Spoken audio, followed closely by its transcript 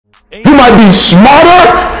You might be smarter,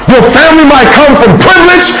 your family might come from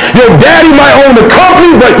privilege, your daddy might own the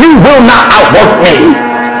company, but you will not outwork me.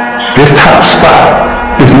 This top spot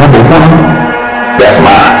is number one. That's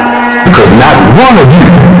mine. Because not one of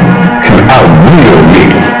you can outwill me.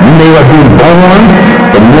 You may have been born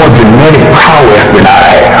with more genetic prowess than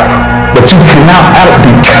I have, but you cannot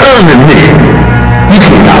out-determine me. You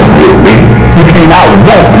can't outwill me. You can't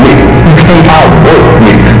outwalk me. You can't outwork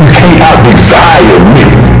me. You can't out-desire me.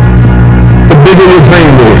 The bigger your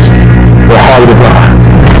dream is, the harder to grind.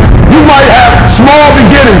 You might have small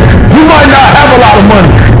beginnings. You might not have a lot of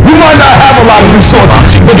money. You might not have a lot of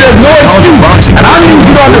resources, but there's no excuse. And I need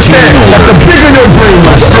you to understand that the bigger your dream,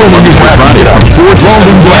 the sooner you have to get out. Long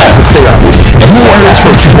and glad to stay out. And you are this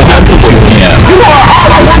from 2 p.m. You know how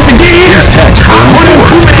hard I work to get here? I put in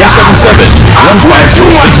too many hours. I sweat too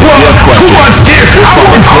much blood, too much tears. I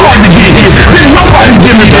work hard to get here. Didn't nobody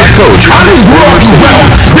give me that coach. I just worked well.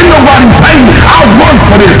 Didn't nobody pay me. I work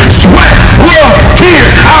for this. Sweat, blood,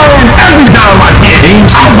 tears. I earn every dime I get.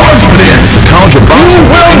 I work for this. You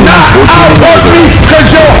will not outwork me because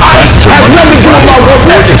your height has nothing to do with my work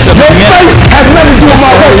ethic. Your face has nothing to do with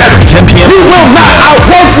my work ethic. You will not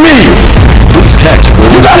outwork me. Please text.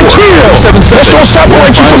 You gotta kill. That's gonna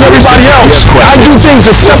separate you from everybody else. I do things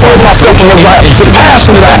to separate myself from everybody. The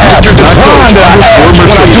passion that I have, the grind that I have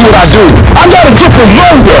when I do what I do. I got a different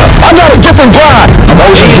motor. I got a different grind.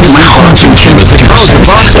 AMC Boxing Gym is a constant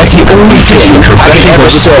process. That's the only thing I can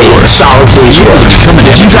ever say solidly.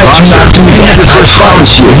 You guys do not do anything. I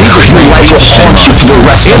promise you, your life will haunt you for the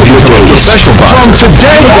rest of your days. From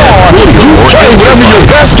today on, you play wherever your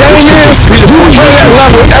best game is. You play that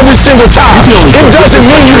level every single time. It doesn't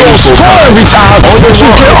mean you're going to score every time, but you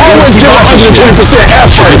can always give 120%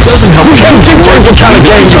 effort. You can't dictate what kind of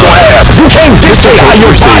game you're going to have. You can't dictate how your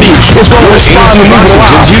body is going to respond when you go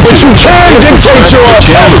out. But you can dictate your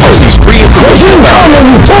effort. You come and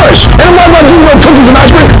you push. And I'm not going to do no cookies and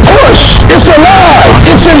ice cream. Push. It's alive.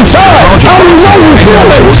 It's inside. How do you know you feel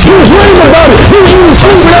it? You dream about it. You see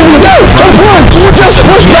it every day. Just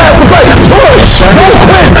push past the plate. Push. Don't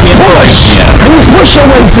quit. Push. And you push your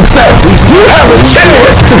way to success. You have a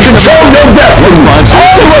chance to control your destiny.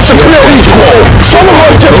 All of us are created equal. Some of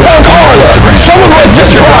us just work harder. Some of us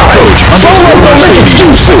just grind. Some of us don't make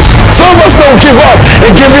excuses. Some of us don't give up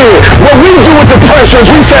and give in. What we do with the pressure is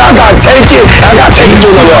we say, I gotta take it. I gotta take it to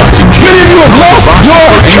the left. Many of you have lost your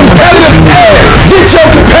competitive edge. Get your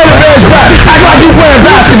competitive edge back. Act like you playing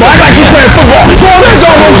basketball. Act like you playing football. Well, there's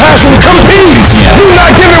no more passion. Compete. You're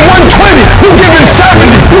not giving 120. You're giving 70.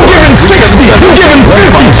 You're giving 60. You're giving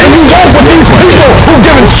 50. And you walk with these people who's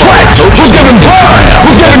giving sweat, who's giving blood,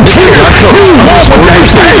 who's giving tears. You want what they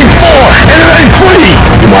paid for, and it ain't free.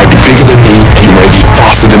 You might be bigger than me, you might be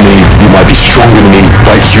faster than me, you might be stronger than me,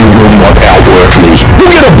 but you will not outwork me. You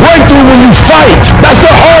get a breakthrough when you fight. That's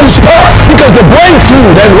the hardest part, because the breakthrough,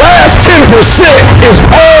 that last 10%, is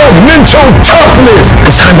all mental toughness.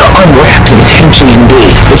 It's time to unwrap the potential you can be.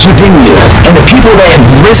 It's within you. And the people that have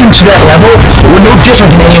risen to that level were no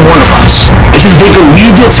different than any one of us. It's just they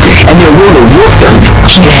believed it and they're willing to work their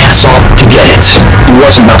ass off to get it. It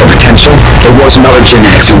wasn't about the potential. It wasn't about the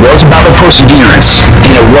genetics. It was about the perseverance.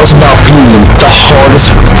 And it was about being the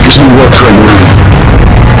hardest fucking worker in the room.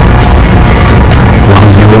 While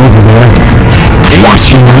you're over there,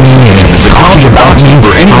 watching me and it's a college about me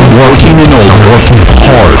for anyone working and older. Working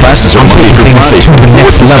hard. Classes are Monday through Friday to the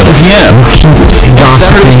next level. p.m. Keep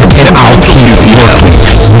gossiping and I'll keep working.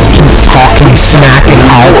 Keep talking smack and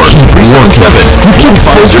I'll keep working. You keep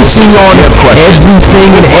focusing on everything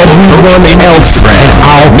and everyone else and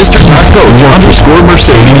I'll Mr. Coach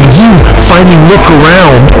 _Mercedes. And you finally look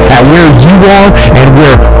around at where you are and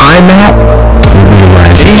where I'm at.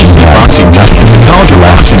 AMC Boxing Gym is a college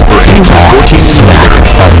option for any talk smack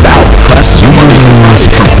about classes you want to use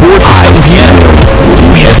from 4 to 7 p.m.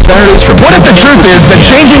 And Saturdays from What if the truth is that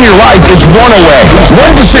changing your life is one away?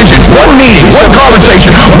 One decision, one meeting, one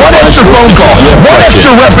conversation, one extra phone call, one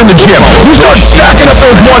extra rep in the gym. You start stacking up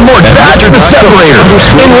those one more. That's the separator.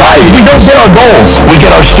 In life, we don't get our goals. We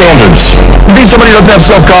get our standards. You need somebody who doesn't have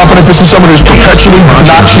self-confidence. This is someone who's perpetually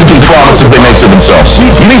not keeping promises they make to themselves.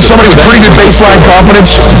 You need somebody with pretty good baseline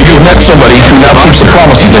confidence. You've met somebody who now keeps the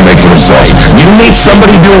promises they make to themselves. You need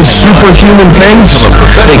somebody doing superhuman things.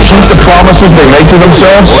 They keep the promises they make to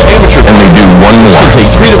themselves, and they do one more.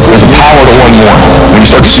 There's a power to one more. When you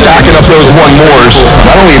start stacking up those one mores,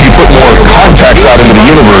 not only have you put more contacts out into the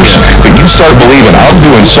universe, but you start believing, I'm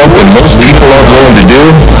doing something most people aren't willing to do.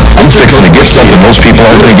 I'm fixing to get something most people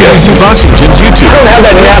aren't going to get. Boxing Gym's YouTube. I don't have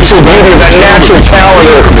that natural beauty, that natural talent,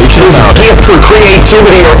 or this gift for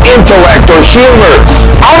creativity or intellect or humor.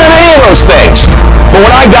 I don't have any of those things. But And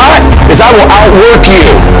what I got is I will outwork you.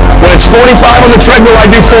 When it's 45 on the treadmill, I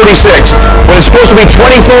do 46. When it's supposed to be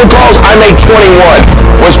 20 phone calls, I make 21.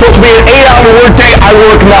 When it's supposed to be an 8-hour workday, I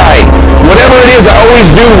work 9. Whatever it is, I always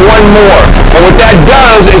do one more. And what that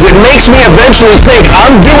does is it makes me eventually think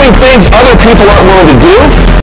I'm doing things other people aren't willing to do.